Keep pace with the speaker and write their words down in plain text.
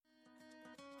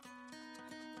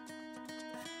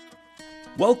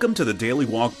Welcome to the Daily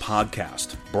Walk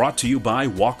Podcast, brought to you by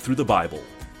Walk Through the Bible.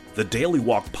 The Daily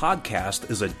Walk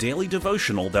Podcast is a daily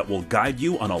devotional that will guide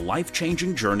you on a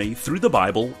life-changing journey through the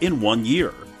Bible in 1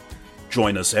 year.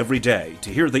 Join us every day to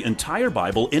hear the entire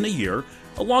Bible in a year,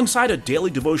 alongside a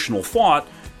daily devotional thought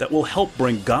that will help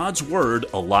bring God's Word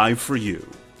alive for you.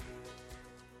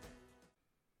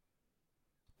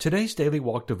 Today's Daily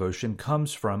Walk devotion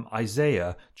comes from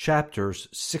Isaiah chapters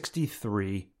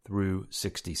 63 through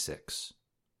 66.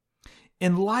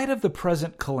 In light of the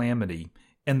present calamity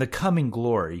and the coming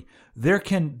glory, there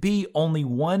can be only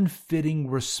one fitting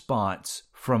response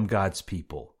from God's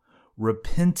people: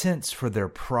 repentance for their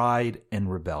pride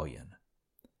and rebellion.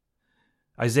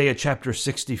 Isaiah chapter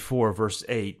 64 verse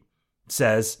 8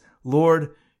 says,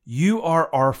 "Lord, you are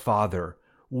our Father,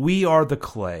 we are the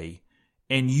clay,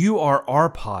 and you are our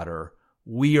potter,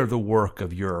 we are the work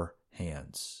of your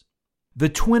hands." The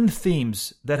twin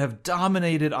themes that have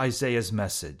dominated Isaiah's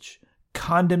message,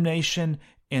 condemnation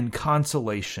and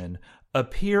consolation,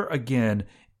 appear again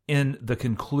in the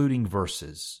concluding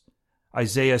verses.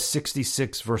 Isaiah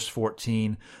 66 verse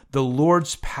 14, "The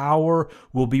Lord's power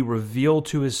will be revealed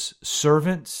to his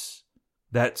servants."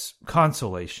 That's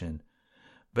consolation.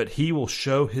 "But he will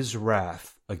show his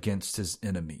wrath against his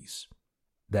enemies."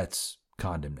 That's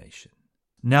condemnation.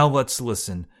 Now let's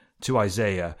listen to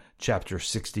Isaiah chapter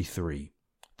 63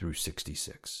 through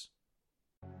 66.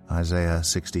 Isaiah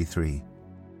 63.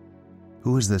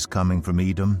 Who is this coming from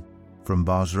Edom, from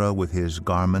Bozrah with his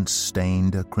garments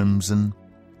stained crimson?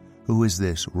 Who is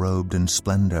this robed in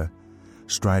splendor,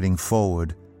 striding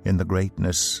forward in the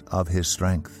greatness of his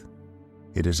strength?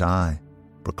 It is I,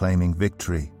 proclaiming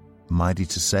victory, mighty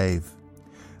to save.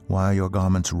 Why are your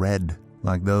garments red,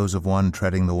 like those of one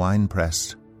treading the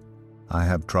winepress? I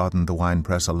have trodden the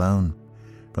winepress alone.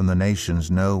 From the nations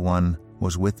no one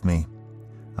was with me.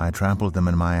 I trampled them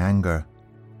in my anger,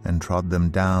 and trod them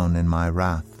down in my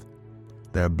wrath.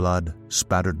 Their blood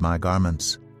spattered my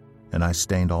garments, and I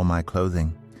stained all my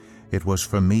clothing. It was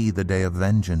for me the day of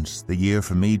vengeance, the year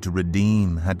for me to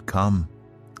redeem had come.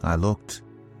 I looked,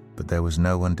 but there was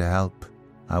no one to help.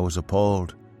 I was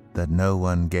appalled that no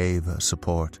one gave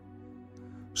support.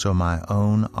 So my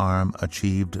own arm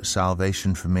achieved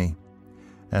salvation for me,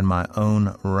 and my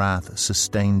own wrath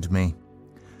sustained me.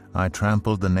 I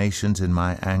trampled the nations in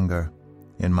my anger.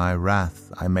 In my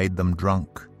wrath I made them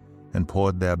drunk, and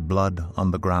poured their blood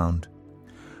on the ground.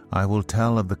 I will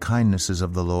tell of the kindnesses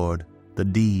of the Lord, the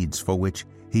deeds for which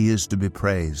he is to be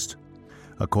praised,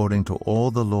 according to all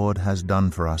the Lord has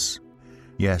done for us.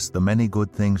 Yes, the many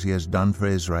good things he has done for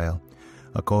Israel,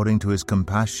 according to his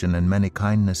compassion and many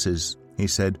kindnesses. He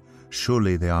said,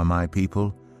 "Surely they are my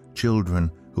people,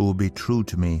 children who will be true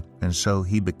to me," and so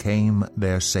he became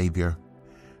their Savior.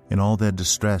 In all their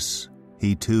distress,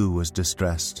 he too was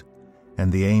distressed,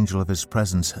 and the angel of his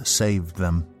presence saved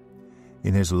them.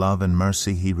 In his love and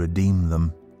mercy he redeemed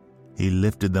them. He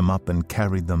lifted them up and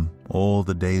carried them all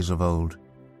the days of old.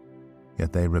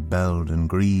 Yet they rebelled and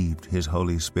grieved his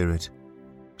Holy Spirit.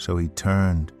 So he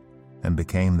turned and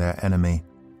became their enemy,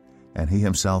 and he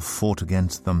himself fought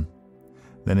against them.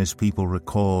 Then his people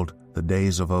recalled the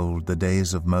days of old, the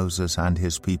days of Moses and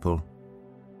his people.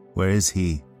 Where is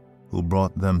he who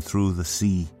brought them through the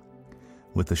sea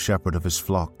with the shepherd of his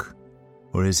flock?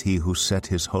 Where is he who set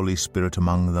his Holy Spirit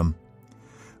among them,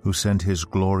 who sent his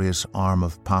glorious arm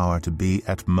of power to be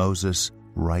at Moses'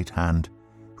 right hand,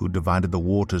 who divided the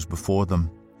waters before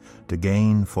them, to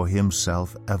gain for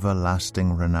himself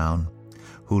everlasting renown,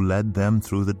 who led them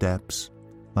through the depths?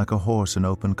 Like a horse in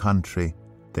open country,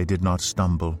 they did not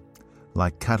stumble.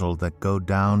 Like cattle that go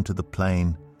down to the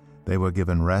plain, they were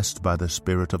given rest by the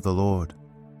Spirit of the Lord.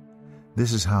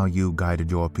 This is how you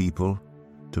guided your people,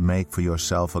 to make for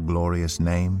yourself a glorious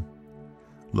name.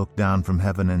 Look down from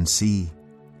heaven and see,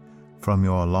 from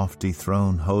your lofty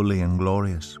throne, holy and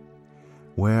glorious.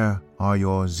 Where are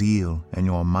your zeal and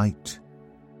your might?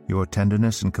 Your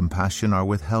tenderness and compassion are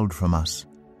withheld from us.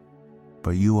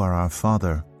 But you are our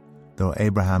Father, though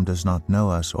Abraham does not know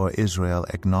us or Israel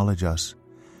acknowledge us.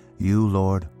 You,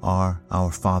 Lord, are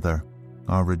our Father,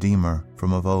 our Redeemer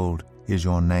from of old is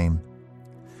your name.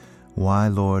 Why,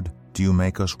 Lord, do you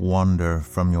make us wander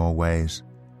from your ways,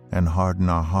 and harden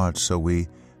our hearts so we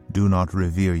do not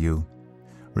revere you?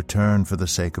 Return for the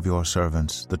sake of your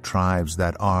servants, the tribes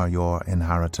that are your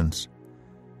inheritance.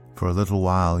 For a little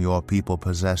while your people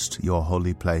possessed your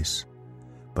holy place,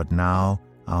 but now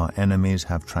our enemies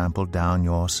have trampled down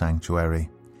your sanctuary.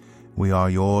 We are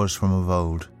yours from of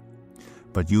old,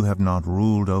 but you have not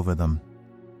ruled over them.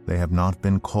 They have not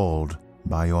been called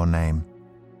by your name.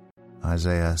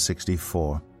 Isaiah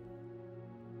 64.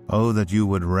 Oh, that you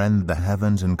would rend the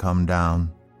heavens and come down,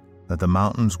 that the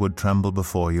mountains would tremble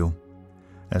before you.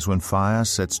 As when fire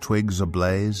sets twigs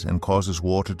ablaze and causes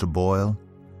water to boil,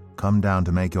 come down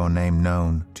to make your name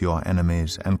known to your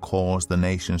enemies and cause the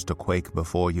nations to quake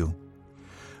before you.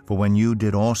 For when you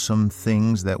did awesome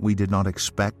things that we did not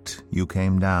expect, you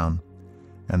came down,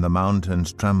 and the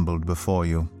mountains trembled before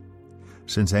you.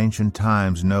 Since ancient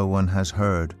times no one has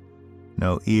heard,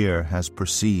 no ear has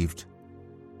perceived,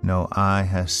 no eye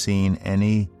has seen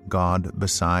any God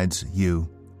besides you,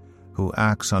 who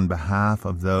acts on behalf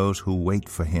of those who wait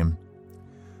for him.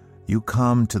 You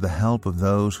come to the help of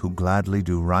those who gladly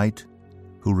do right,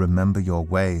 who remember your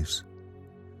ways.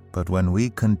 But when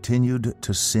we continued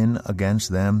to sin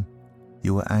against them,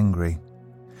 you were angry.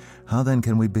 How then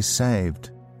can we be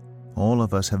saved? All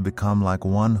of us have become like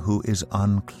one who is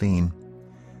unclean,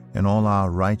 and all our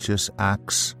righteous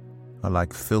acts are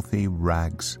like filthy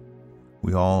rags.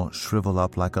 We all shrivel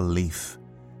up like a leaf,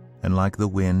 and like the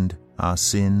wind, our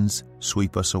sins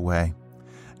sweep us away.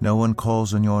 No one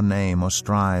calls on your name or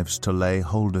strives to lay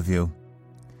hold of you.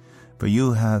 For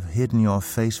you have hidden your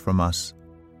face from us,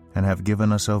 and have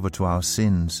given us over to our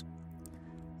sins.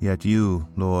 Yet you,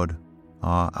 Lord,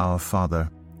 are our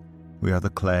Father. We are the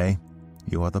clay,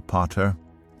 you are the potter.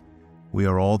 We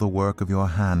are all the work of your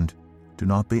hand. Do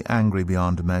not be angry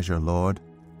beyond measure, Lord.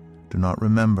 Do not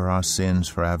remember our sins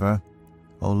forever.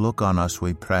 Oh, look on us,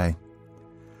 we pray.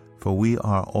 For we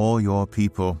are all your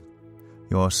people.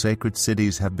 Your sacred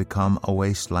cities have become a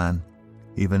wasteland.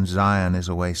 Even Zion is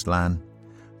a wasteland.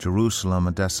 Jerusalem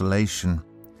a desolation.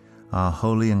 Our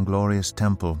holy and glorious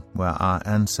temple, where our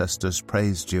ancestors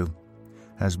praised you,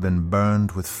 has been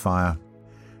burned with fire,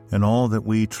 and all that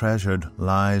we treasured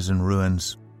lies in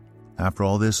ruins. After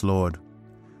all this, Lord,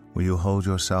 will you hold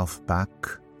yourself back?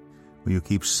 Will you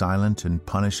keep silent and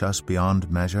punish us beyond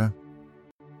measure?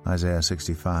 Isaiah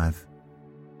 65.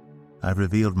 I've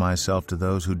revealed myself to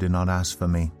those who did not ask for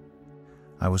me.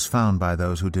 I was found by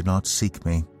those who did not seek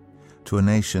me. To a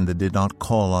nation that did not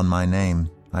call on my name,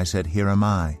 I said, Here am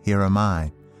I, here am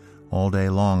I. All day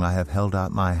long I have held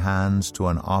out my hands to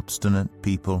an obstinate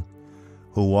people,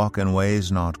 who walk in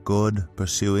ways not good,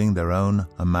 pursuing their own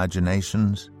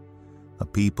imaginations, a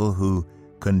people who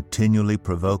continually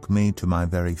provoke me to my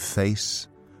very face,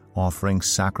 offering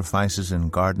sacrifices in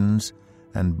gardens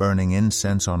and burning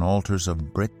incense on altars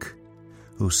of brick,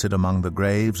 who sit among the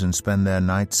graves and spend their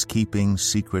nights keeping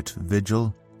secret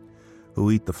vigil,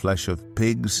 who eat the flesh of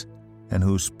pigs, and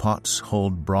whose pots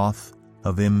hold broth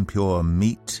of impure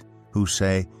meat, who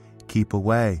say, Keep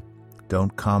away,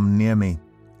 don't come near me,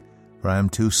 for I am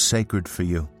too sacred for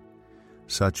you.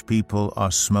 Such people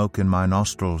are smoke in my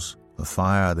nostrils, a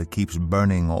fire that keeps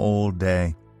burning all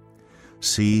day.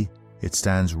 See, it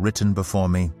stands written before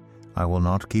me, I will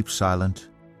not keep silent,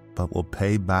 but will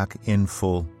pay back in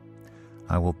full.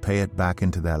 I will pay it back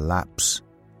into their laps,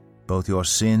 both your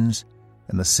sins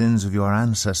and the sins of your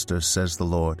ancestors, says the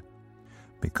Lord,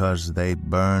 because they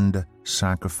burned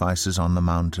sacrifices on the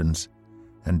mountains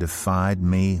and defied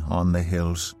me on the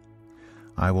hills.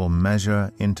 I will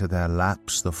measure into their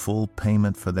laps the full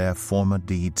payment for their former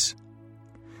deeds.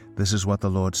 This is what the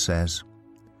Lord says.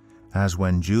 As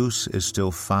when juice is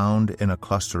still found in a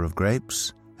cluster of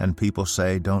grapes, and people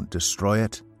say, Don't destroy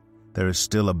it, there is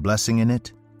still a blessing in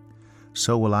it,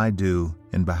 so will I do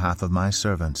in behalf of my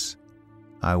servants.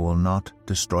 I will not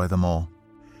destroy them all.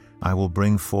 I will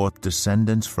bring forth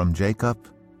descendants from Jacob,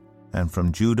 and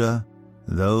from Judah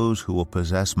those who will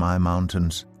possess my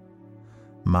mountains.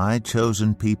 My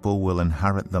chosen people will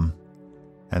inherit them,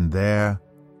 and there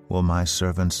will my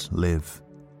servants live.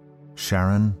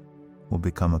 Sharon will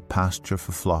become a pasture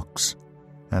for flocks,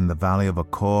 and the valley of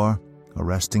Achor a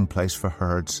resting place for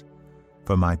herds,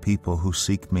 for my people who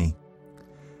seek me.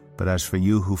 But as for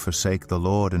you who forsake the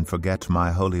Lord and forget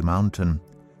my holy mountain,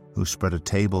 who spread a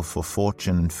table for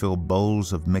fortune and fill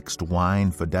bowls of mixed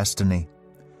wine for destiny,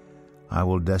 I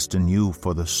will destine you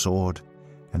for the sword,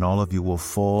 and all of you will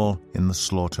fall in the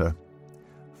slaughter.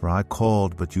 For I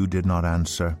called, but you did not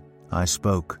answer. I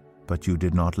spoke, but you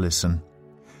did not listen.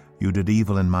 You did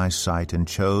evil in my sight and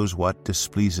chose what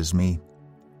displeases me.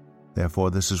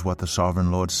 Therefore this is what the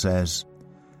Sovereign Lord says,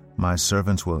 My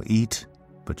servants will eat,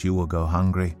 but you will go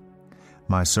hungry.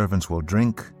 My servants will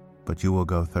drink, but you will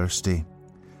go thirsty.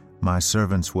 My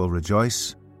servants will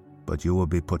rejoice, but you will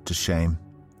be put to shame.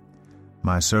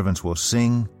 My servants will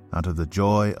sing out of the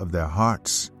joy of their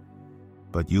hearts,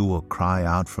 but you will cry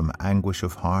out from anguish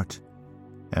of heart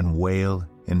and wail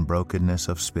in brokenness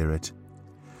of spirit.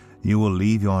 You will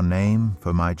leave your name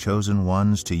for my chosen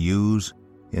ones to use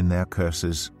in their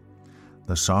curses.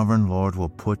 The Sovereign Lord will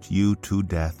put you to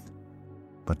death.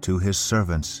 but to his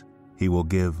servants he will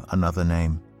give another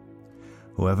name.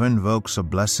 Whoever invokes a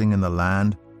blessing in the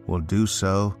land will do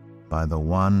so by the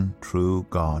one true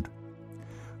God.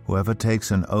 Whoever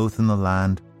takes an oath in the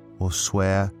land will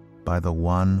swear by the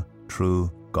one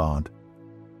true God.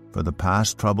 For the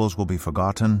past troubles will be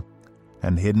forgotten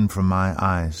and hidden from my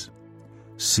eyes.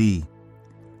 See,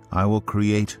 I will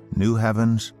create new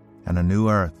heavens and a new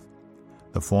earth.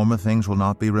 The former things will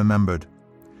not be remembered,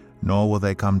 nor will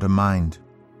they come to mind.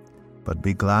 But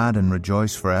be glad and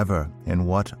rejoice forever in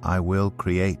what I will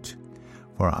create.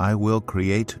 For I will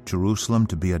create Jerusalem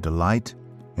to be a delight,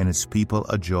 and its people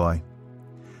a joy.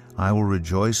 I will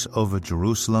rejoice over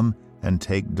Jerusalem and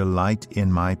take delight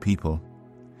in my people.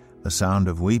 The sound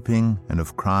of weeping and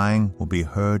of crying will be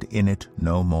heard in it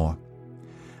no more.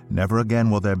 Never again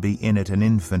will there be in it an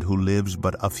infant who lives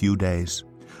but a few days,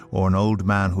 or an old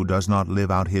man who does not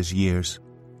live out his years.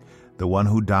 The one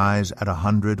who dies at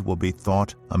 100 will be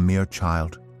thought a mere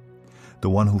child. The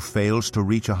one who fails to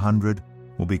reach 100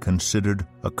 will be considered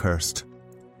accursed.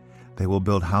 They will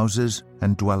build houses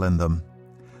and dwell in them.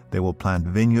 They will plant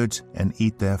vineyards and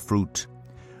eat their fruit.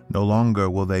 No longer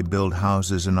will they build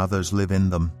houses and others live in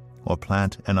them, or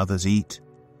plant and others eat.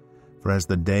 For as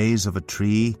the days of a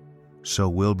tree, so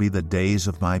will be the days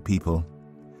of my people.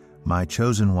 My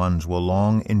chosen ones will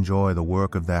long enjoy the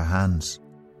work of their hands.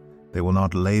 They will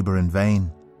not labor in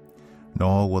vain,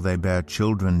 nor will they bear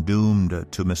children doomed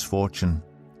to misfortune.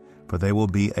 For they will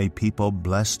be a people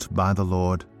blessed by the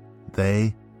Lord,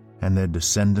 they and their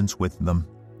descendants with them.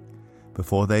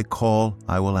 Before they call,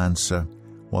 I will answer.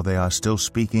 While they are still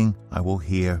speaking, I will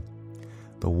hear.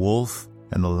 The wolf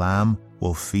and the lamb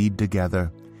will feed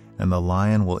together, and the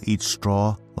lion will eat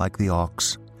straw like the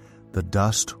ox. The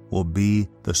dust will be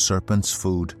the serpent's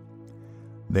food.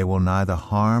 They will neither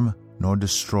harm nor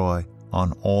destroy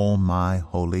on all my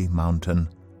holy mountain,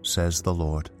 says the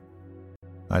Lord.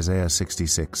 Isaiah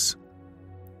 66.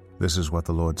 This is what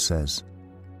the Lord says.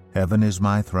 Heaven is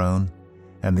my throne,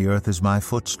 and the earth is my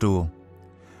footstool.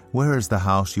 Where is the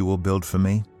house you will build for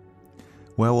me?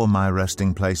 Where will my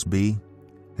resting place be?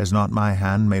 Has not my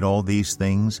hand made all these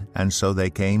things, and so they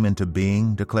came into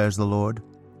being, declares the Lord?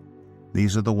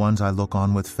 These are the ones I look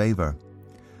on with favor,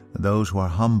 those who are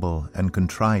humble and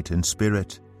contrite in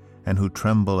spirit, and who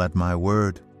tremble at my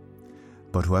word.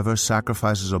 But whoever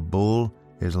sacrifices a bull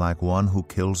is like one who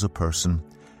kills a person,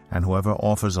 and whoever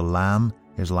offers a lamb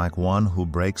is like one who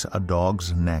breaks a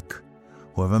dog's neck.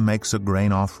 Whoever makes a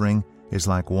grain offering is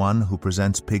like one who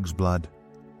presents pig's blood,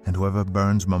 and whoever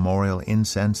burns memorial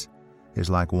incense is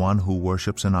like one who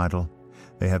worships an idol.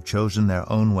 They have chosen their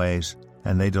own ways,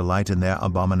 and they delight in their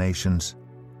abominations.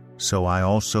 So I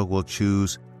also will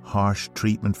choose harsh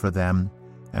treatment for them,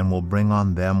 and will bring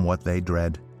on them what they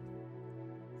dread.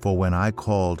 For when I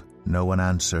called, no one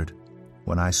answered.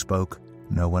 When I spoke,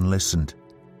 no one listened.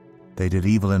 They did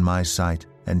evil in my sight,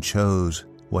 and chose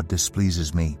what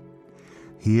displeases me.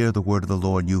 Hear the word of the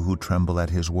Lord, you who tremble at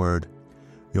his word.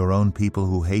 Your own people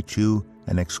who hate you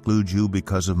and exclude you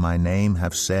because of my name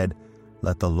have said,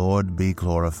 Let the Lord be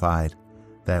glorified,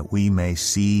 that we may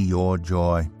see your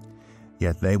joy.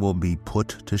 Yet they will be put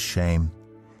to shame.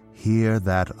 Hear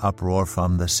that uproar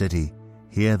from the city.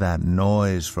 Hear that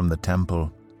noise from the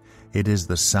temple. It is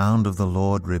the sound of the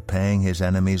Lord repaying his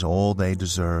enemies all they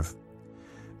deserve.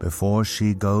 Before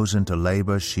she goes into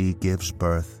labor, she gives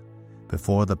birth.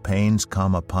 Before the pains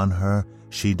come upon her,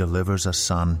 she delivers a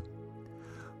son.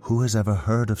 Who has ever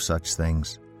heard of such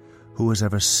things? Who has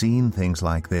ever seen things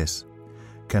like this?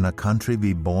 Can a country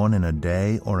be born in a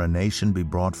day, or a nation be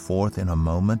brought forth in a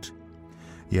moment?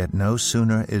 Yet no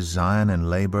sooner is Zion in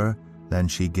labor than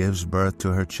she gives birth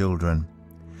to her children.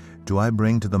 Do I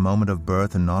bring to the moment of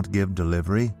birth and not give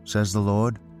delivery, says the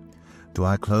Lord? Do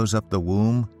I close up the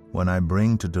womb when I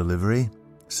bring to delivery,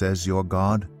 says your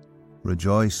God?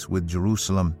 Rejoice with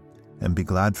Jerusalem, and be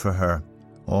glad for her,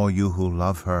 all you who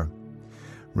love her.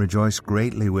 Rejoice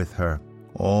greatly with her,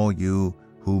 all you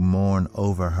who mourn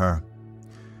over her.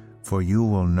 For you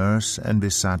will nurse and be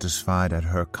satisfied at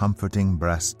her comforting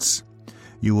breasts.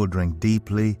 You will drink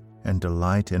deeply and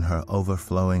delight in her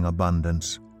overflowing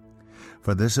abundance.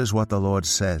 For this is what the Lord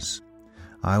says,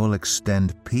 I will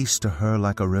extend peace to her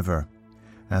like a river,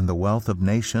 and the wealth of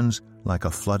nations like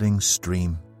a flooding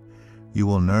stream. You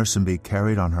will nurse and be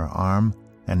carried on her arm,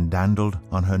 and dandled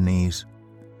on her knees.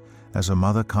 As a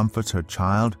mother comforts her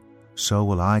child, so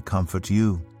will I comfort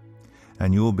you,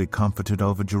 and you will be comforted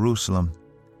over Jerusalem.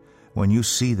 When you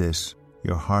see this,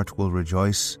 your heart will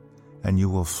rejoice, and you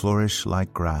will flourish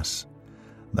like grass.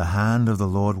 The hand of the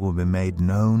Lord will be made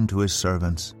known to his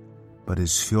servants, but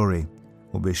his fury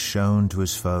will be shown to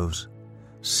his foes.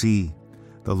 See,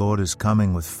 The Lord is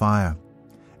coming with fire,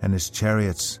 and his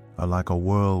chariots are like a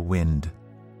whirlwind.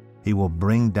 He will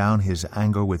bring down his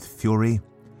anger with fury,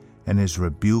 and his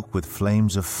rebuke with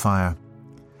flames of fire.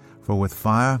 For with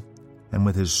fire and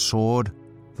with his sword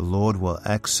the Lord will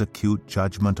execute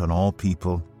judgment on all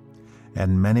people,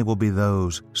 and many will be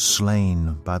those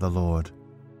slain by the Lord.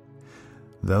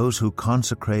 Those who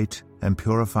consecrate and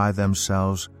purify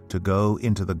themselves to go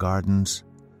into the gardens,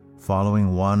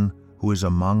 following one who is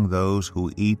among those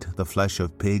who eat the flesh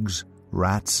of pigs,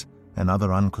 rats, and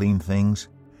other unclean things,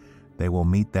 they will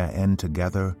meet their end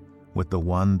together with the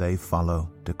one they follow,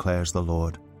 declares the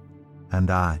Lord. And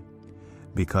I,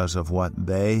 because of what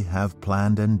they have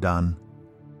planned and done,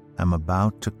 am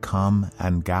about to come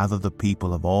and gather the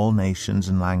people of all nations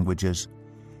and languages,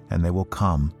 and they will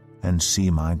come and see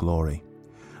my glory.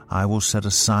 I will set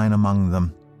a sign among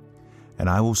them, and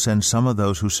I will send some of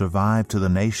those who survive to the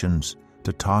nations,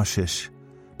 to Tarshish,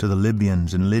 to the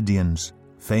Libyans and Lydians,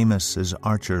 famous as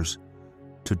archers,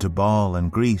 to Tubal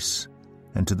and Greece,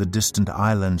 and to the distant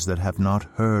islands that have not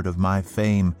heard of my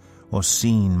fame or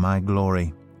seen my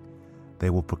glory. They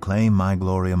will proclaim my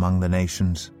glory among the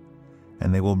nations,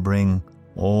 and they will bring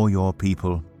all your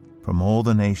people from all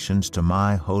the nations to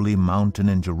my holy mountain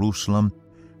in Jerusalem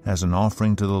as an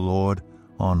offering to the Lord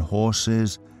on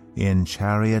horses, in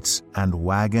chariots and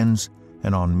wagons,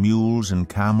 and on mules and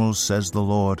camels, says the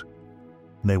Lord.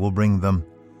 They will bring them,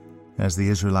 as the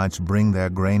Israelites bring their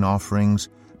grain offerings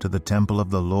to the temple of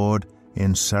the Lord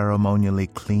in ceremonially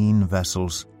clean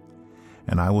vessels.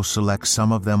 And I will select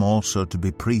some of them also to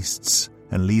be priests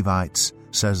and Levites,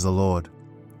 says the Lord.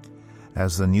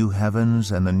 As the new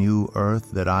heavens and the new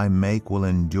earth that I make will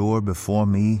endure before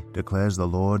me, declares the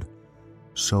Lord,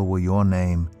 so will your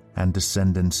name and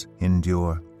descendants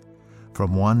endure.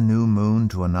 From one new moon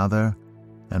to another,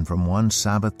 and from one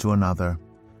Sabbath to another,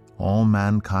 all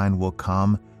mankind will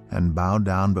come and bow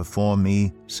down before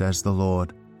me, says the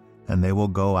Lord, and they will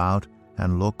go out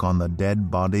and look on the dead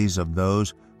bodies of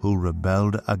those who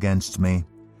rebelled against me.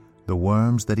 The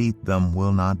worms that eat them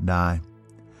will not die.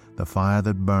 The fire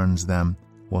that burns them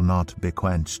will not be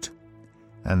quenched,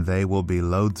 and they will be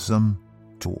loathsome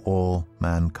to all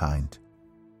mankind.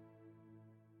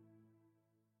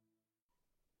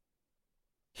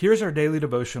 Here's our daily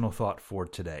devotional thought for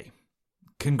today.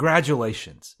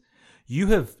 Congratulations! You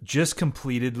have just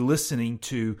completed listening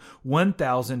to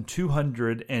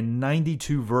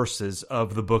 1,292 verses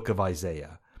of the book of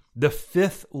Isaiah, the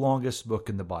fifth longest book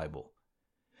in the Bible.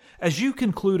 As you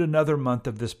conclude another month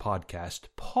of this podcast,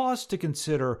 pause to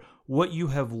consider what you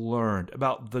have learned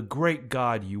about the great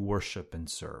God you worship and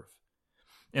serve.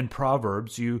 In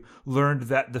Proverbs, you learned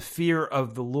that the fear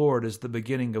of the Lord is the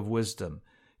beginning of wisdom,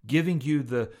 giving you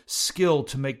the skill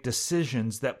to make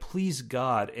decisions that please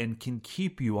God and can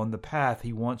keep you on the path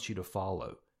He wants you to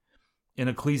follow. In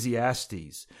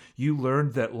Ecclesiastes, you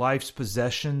learned that life's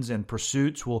possessions and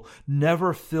pursuits will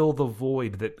never fill the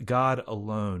void that God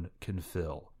alone can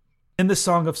fill. In the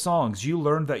Song of Songs, you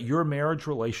learned that your marriage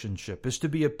relationship is to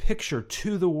be a picture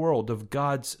to the world of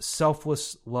God's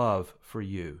selfless love for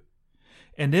you.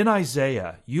 And in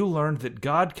Isaiah, you learned that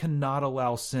God cannot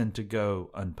allow sin to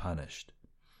go unpunished.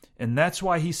 And that's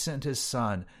why He sent His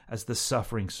Son as the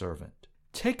suffering servant.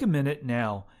 Take a minute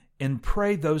now and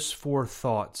pray those four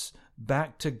thoughts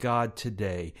back to God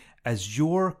today as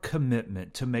your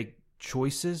commitment to make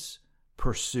choices,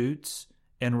 pursuits,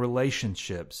 and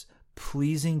relationships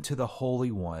pleasing to the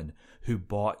Holy One who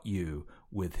bought you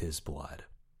with His blood.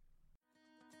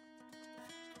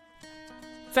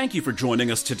 Thank you for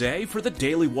joining us today for the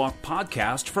Daily Walk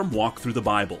podcast from Walk Through the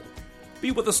Bible.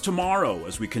 Be with us tomorrow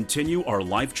as we continue our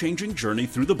life-changing journey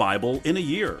through the Bible in a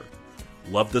year.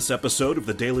 Love this episode of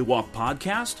the Daily Walk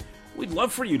podcast? We'd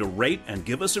love for you to rate and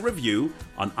give us a review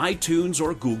on iTunes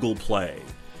or Google Play.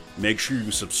 Make sure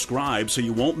you subscribe so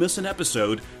you won't miss an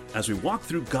episode as we walk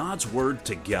through God's Word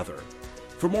together.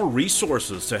 For more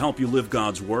resources to help you live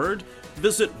God's Word,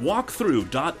 visit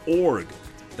walkthrough.org.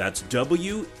 That's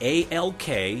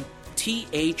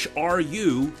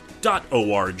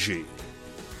WALKTHRU.org.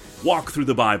 Walk through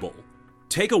the Bible.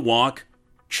 Take a walk,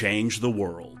 change the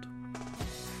world.